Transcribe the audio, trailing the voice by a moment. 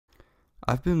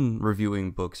I've been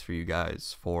reviewing books for you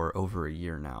guys for over a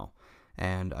year now,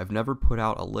 and I've never put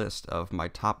out a list of my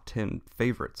top 10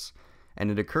 favorites. And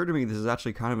it occurred to me this is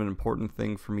actually kind of an important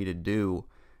thing for me to do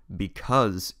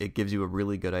because it gives you a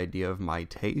really good idea of my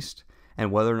taste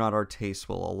and whether or not our tastes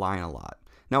will align a lot.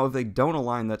 Now, if they don't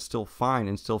align, that's still fine,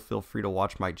 and still feel free to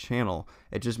watch my channel.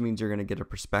 It just means you're going to get a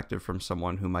perspective from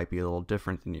someone who might be a little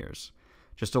different than yours.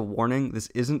 Just a warning, this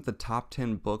isn't the top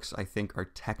 10 books I think are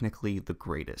technically the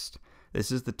greatest.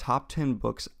 This is the top 10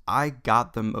 books I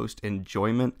got the most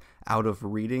enjoyment out of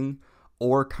reading,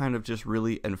 or kind of just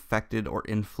really infected or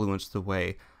influenced the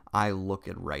way I look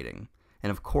at writing.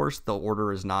 And of course, the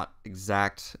order is not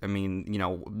exact. I mean,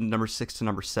 number 6 to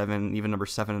number 7, even number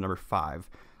 7 to number 5.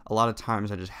 A lot of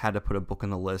times I just had to put a book on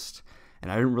the list,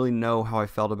 and I didn't really know how I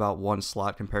felt about one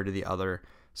slot compared to the other,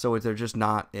 so they're just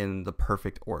not in the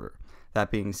perfect order.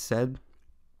 That being said,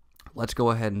 let's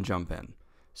go ahead and jump in.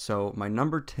 So my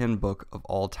number 10 book of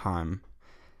all time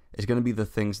is going to be The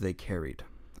Things They Carried.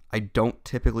 I don't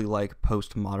typically like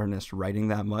postmodernist writing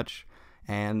that much,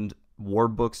 and war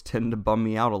books tend to bum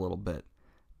me out a little bit,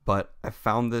 but I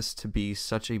found this to be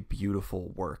such a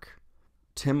beautiful work.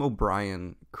 Tim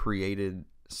O'Brien created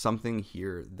something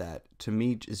here that to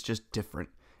me is just different.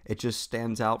 It just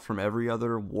stands out from every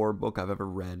other war book I've ever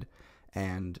read,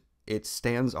 and it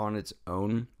stands on its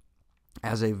own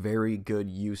as a very good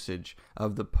usage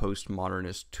of the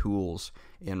postmodernist tools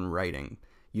in writing.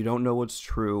 You don't know what's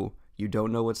true, you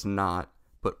don't know what's not,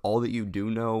 but all that you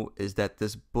do know is that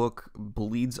this book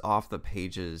bleeds off the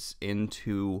pages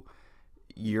into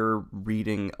your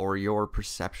reading or your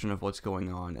perception of what's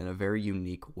going on in a very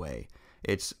unique way.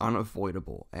 It's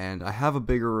unavoidable, and I have a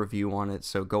bigger review on it,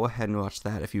 so go ahead and watch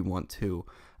that if you want to.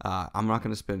 I'm not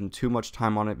going to spend too much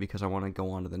time on it because I want to go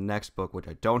on to the next book, which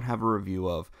I don't have a review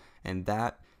of, and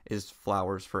that is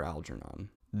Flowers for Algernon.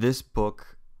 This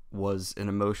book was an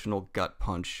emotional gut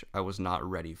punch I was not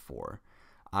ready for.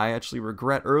 I actually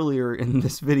regret earlier in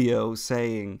this video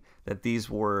saying that these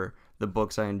were the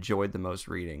books I enjoyed the most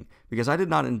reading, because I did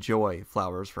not enjoy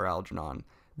Flowers for Algernon.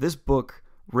 This book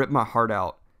ripped my heart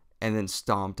out and then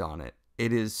stomped on it.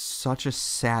 It is such a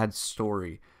sad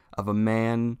story of a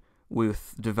man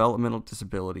with developmental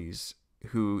disabilities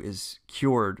who is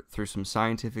cured through some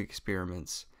scientific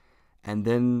experiments, and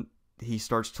then he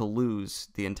starts to lose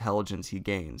the intelligence he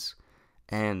gains.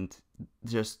 And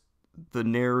just the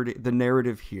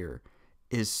narrative here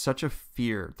is such a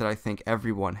fear that I think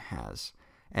everyone has,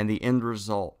 and the end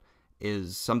result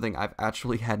is something I've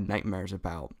actually had nightmares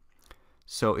about.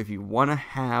 So if you want to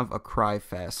have a cry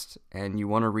fest and you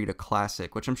want to read a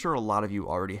classic, which I'm sure a lot of you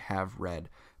already have read,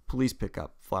 please pick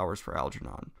up Flowers for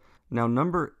Algernon. Now,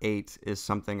 number 8 is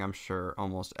something I'm sure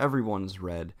almost everyone's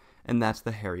read, and that's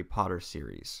the Harry Potter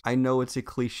series. I know it's a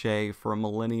cliche for a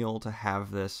millennial to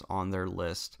have this on their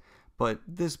list, but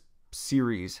this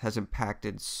series has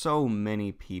impacted so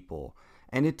many people,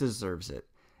 and it deserves it.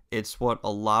 It's what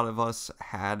a lot of us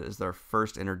had as their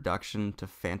first introduction to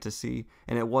fantasy,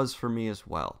 and it was for me as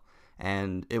well.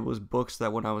 And it was books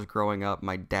that when I was growing up,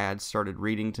 my dad started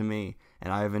reading to me,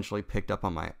 and I eventually picked up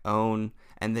on my own,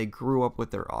 and they grew up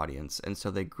with their audience, and so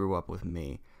they grew up with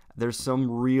me. There's some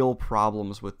real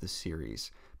problems with the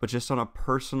series, but just on a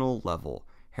personal level,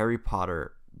 Harry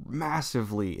Potter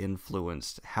massively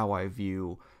influenced how I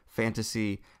view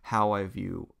fantasy, how I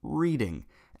view reading,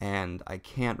 and I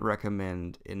can't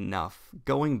recommend enough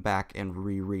going back and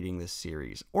rereading this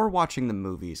series or watching the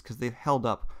movies because they've held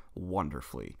up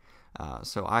wonderfully.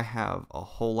 So I have a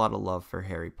whole lot of love for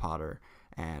Harry Potter,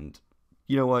 and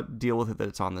you know what? Deal with it that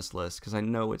it's on this list because I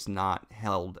know it's not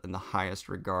held in the highest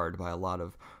regard by a lot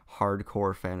of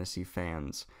hardcore fantasy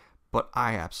fans, but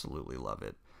I absolutely love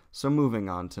it. So moving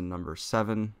on to number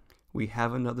 7, we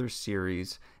have another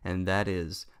series, and that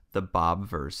is the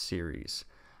Bobverse series.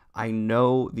 I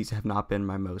know these have not been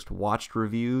my most watched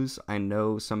reviews. I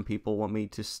know some people want me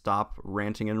to stop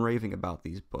ranting and raving about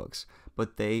these books,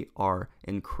 but they are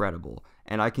incredible.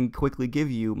 And I can quickly give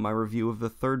you my review of the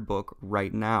third book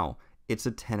right now. It's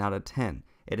a 10 out of 10.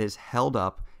 It has held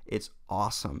up. It's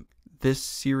awesome. This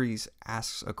series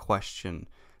asks a question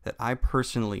that I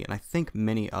personally, and I think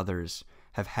many others,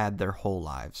 have had their whole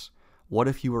lives. What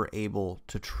if you were able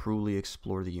to truly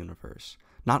explore the universe?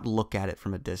 Not look at it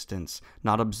from a distance,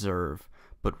 not observe,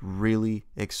 but really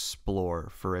explore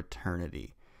for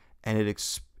eternity. And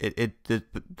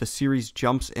the series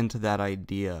jumps into that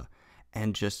idea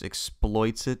and just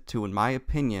exploits it to, in my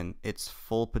opinion, its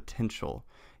full potential,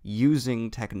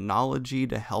 using technology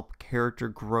to help character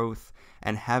growth,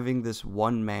 and having this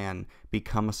one man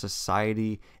become a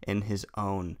society in his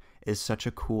own is such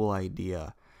a cool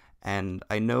idea. And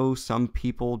I know some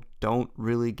people don't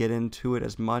really get into it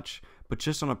as much, but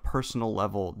just on a personal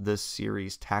level, this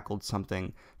series tackled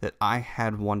something that I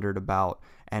had wondered about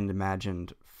and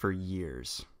imagined for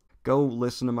years. Go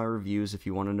listen to my reviews if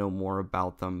you want to know more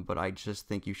about them, but I just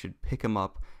think you should pick them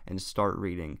up and start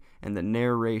reading. And the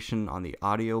narration on the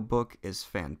audiobook is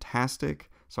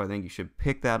fantastic, so I think you should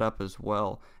pick that up as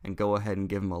well and go ahead and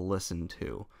give them a listen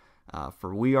to.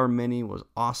 For We Are Many was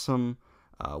awesome,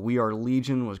 We Are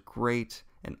Legion was great,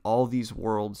 and all these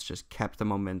worlds just kept the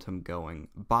momentum going.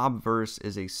 Bobverse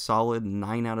is a solid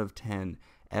 9 out of 10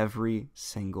 every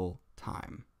single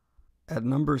time. At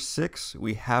number 6,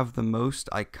 we have the most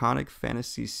iconic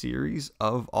fantasy series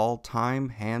of all time,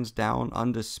 hands down,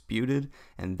 undisputed,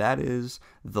 and that is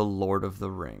The Lord of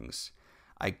the Rings.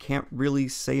 I can't really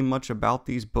say much about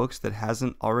these books that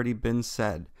hasn't already been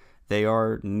said. They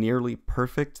are nearly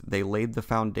perfect. They laid the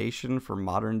foundation for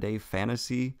modern-day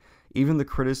fantasy. Even the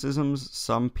criticisms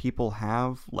some people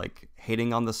have, like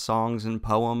hating on the songs and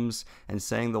poems and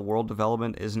saying the world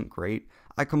development isn't great,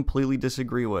 I completely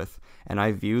disagree with, and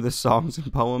I view the songs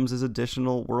and poems as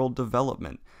additional world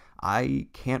development. I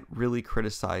can't really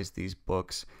criticize these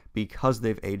books because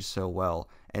they've aged so well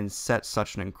and set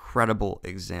such an incredible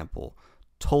example.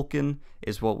 Tolkien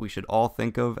is what we should all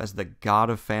think of as the god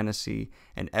of fantasy,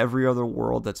 and every other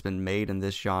world that's been made in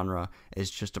this genre is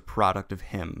just a product of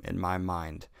him in my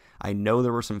mind. I know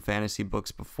there were some fantasy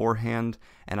books beforehand,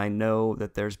 and I know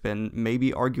that there's been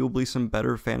maybe arguably some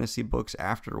better fantasy books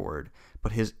afterward,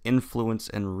 but his influence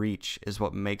and reach is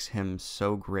what makes him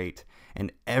so great,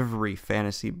 and every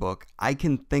fantasy book I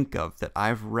can think of that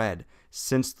I've read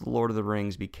since The Lord of the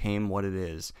Rings became what it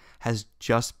is has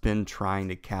just been trying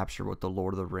to capture what The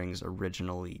Lord of the Rings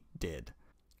originally did.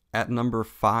 At number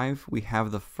 5, we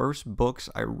have the first books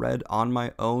I read on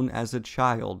my own as a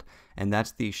child, and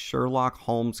that's the Sherlock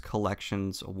Holmes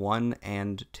collections 1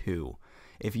 and 2.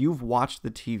 If you've watched the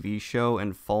TV show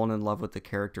and fallen in love with the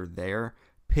character there,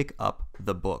 pick up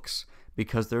the books,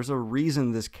 because there's a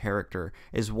reason this character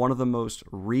is one of the most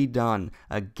redone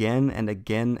again and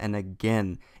again and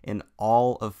again in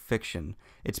all of fiction.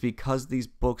 It's because these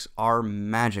books are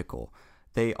magical.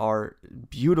 They are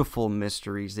beautiful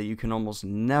mysteries that you can almost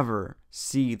never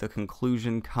see the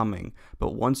conclusion coming,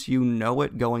 but once you know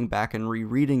it, going back and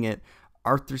rereading it,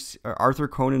 Arthur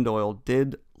Conan Doyle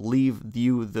did leave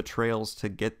you the trails to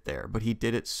get there, but he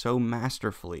did it so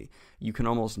masterfully. You can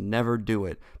almost never do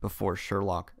it before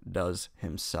Sherlock does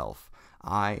himself.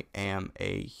 I am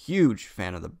a huge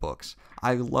fan of the books.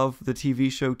 I love the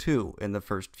TV show too. In the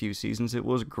first few seasons, it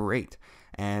was great.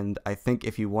 And I think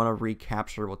if you want to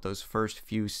recapture what those first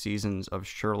few seasons of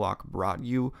Sherlock brought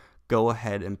you, go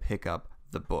ahead and pick up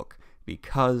the book,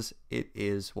 because it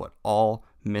is what all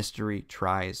mystery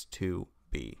tries to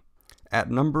be. At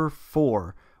number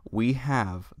 4, we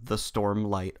have the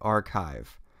Stormlight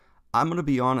Archive. I'm going to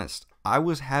be honest, I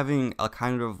was having a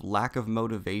kind of lack of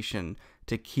motivation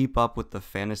to keep up with the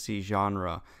fantasy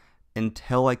genre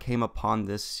until I came upon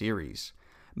this series.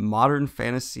 Modern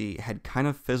fantasy had kind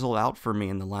of fizzled out for me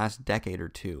in the last decade or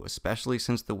two, especially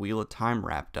since the Wheel of Time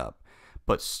wrapped up,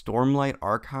 but Stormlight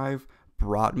Archive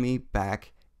brought me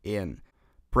back in.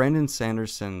 Brandon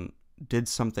Sanderson did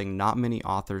something not many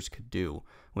authors could do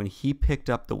when he picked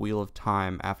up the Wheel of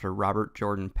Time after Robert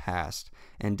Jordan passed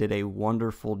and did a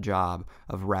wonderful job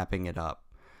of wrapping it up.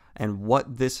 And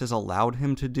what this has allowed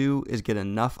him to do is get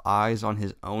enough eyes on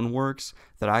his own works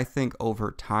that I think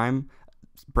over time,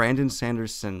 Brandon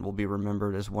Sanderson will be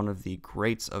remembered as one of the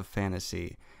greats of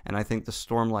fantasy. And I think the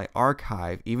Stormlight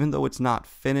Archive, even though it's not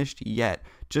finished yet,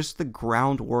 just the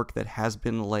groundwork that has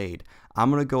been laid, I'm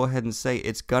going to go ahead and say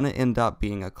it's going to end up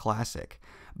being a classic.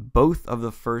 Both of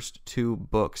the first 2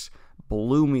 books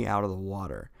blew me out of the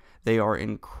water. They are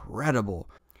incredible.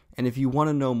 And if you want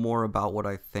to know more about what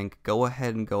I think, go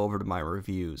ahead and go over to my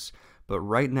reviews. But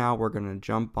right now we're going to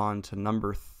jump on to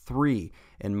number 3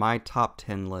 in my top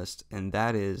 10 list, and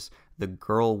that is the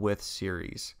Girl With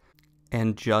series.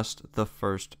 And just the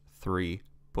first 3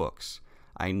 books.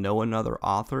 I know another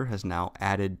author has now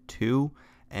added 2,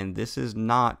 and this is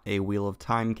not a Wheel of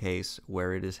Time case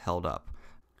where it is held up.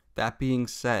 That being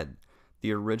said,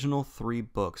 the original 3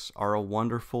 books are a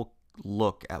wonderful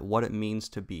look at what it means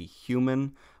to be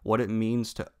human, what it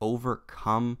means to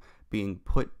overcome being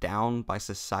put down by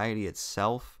society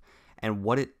itself, and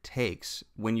what it takes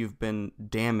when you've been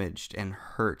damaged and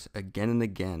hurt again and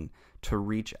again to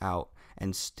reach out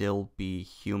and still be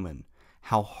human.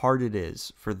 How hard it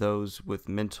is for those with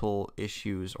mental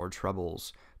issues or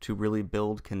troubles to really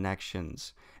build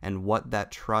connections, and what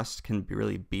that trust can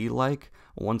really be like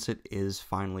once it is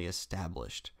finally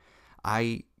established.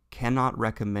 I cannot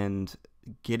recommend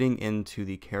getting into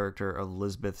the character of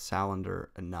Lisbeth Salander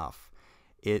enough,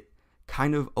 it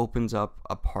kind of opens up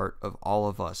a part of all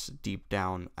of us deep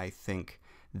down, I think,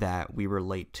 that we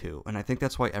relate to. And I think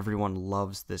that's why everyone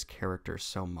loves this character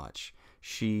so much.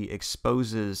 She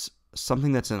exposes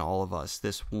something that's in all of us,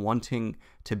 this wanting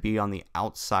to be on the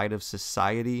outside of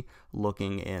society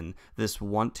looking in, this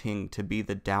wanting to be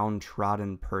the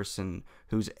downtrodden person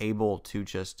who's able to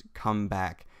just come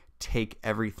back, take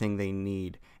everything they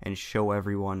need, and show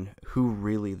everyone who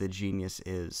really the genius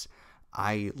is.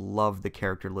 I love the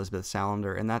character Lisbeth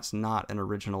Salander, and that's not an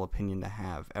original opinion to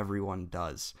have. Everyone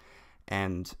does.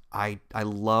 And I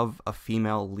love a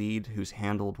female lead who's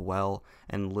handled well,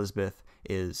 and Lisbeth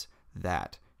is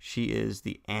that. She is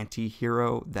the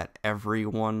anti-hero that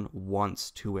everyone wants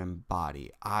to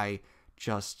embody. I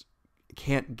just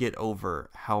can't get over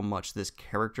how much this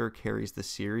character carries the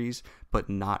series, but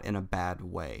not in a bad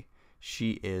way.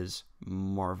 She is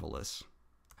marvelous.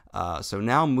 So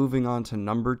now moving on to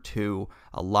number 2,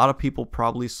 a lot of people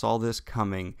probably saw this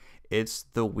coming. It's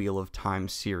the Wheel of Time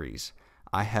series.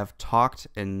 I have talked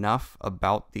enough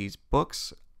about these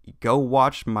books. Go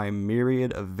watch my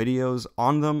myriad of videos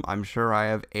on them. I'm sure I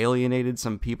have alienated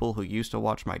some people who used to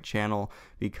watch my channel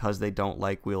because they don't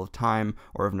like Wheel of Time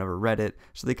or have never read it,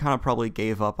 so they kind of probably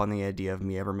gave up on the idea of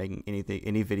me ever making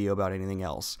any video about anything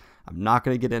else. I'm not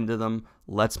going to get into them.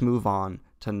 Let's move on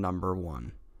to number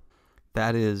 1.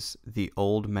 That is The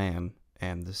Old Man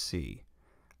and the Sea.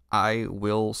 I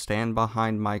will stand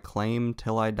behind my claim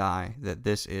till I die that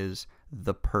this is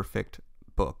the perfect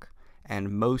book, and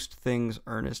most things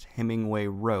Ernest Hemingway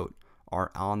wrote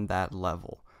are on that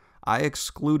level. I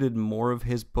excluded more of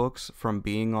his books from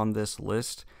being on this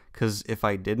list because if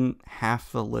I didn't,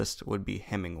 half the list would be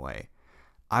Hemingway.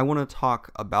 I want to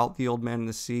talk about The Old Man and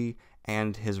the Sea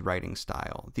and his writing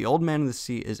style. The Old Man and the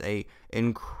Sea is a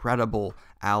incredible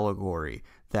allegory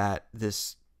that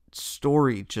this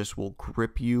story just will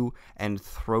grip you and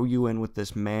throw you in with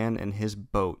this man and his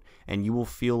boat, and you will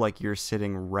feel like you're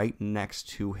sitting right next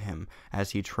to him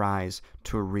as he tries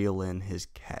to reel in his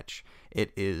catch.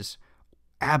 It is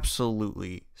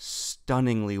absolutely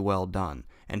stunningly well done,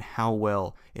 and how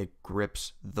well it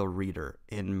grips the reader,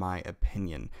 in my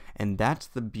opinion. And that's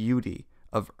the beauty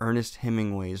of Ernest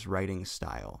Hemingway's writing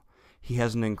style. He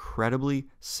has an incredibly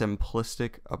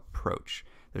simplistic approach.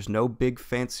 There's no big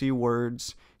fancy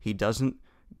words. He doesn't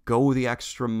go the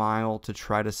extra mile to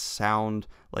try to sound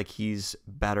like he's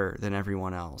better than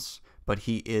everyone else. But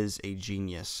he is a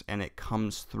genius, and it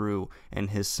comes through in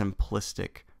his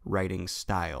simplistic writing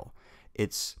style.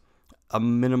 It's a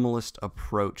minimalist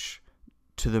approach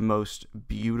to the most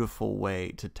beautiful way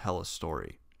to tell a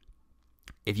story.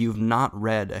 If you've not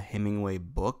read a Hemingway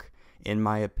book, in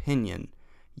my opinion,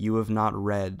 you have not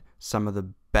read some of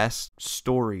the best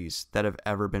stories that have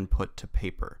ever been put to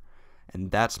paper.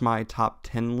 And that's my top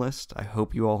 10 list. I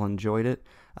hope you all enjoyed it.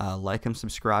 Like and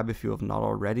subscribe if you have not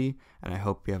already, and I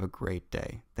hope you have a great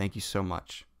day. Thank you so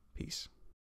much. Peace.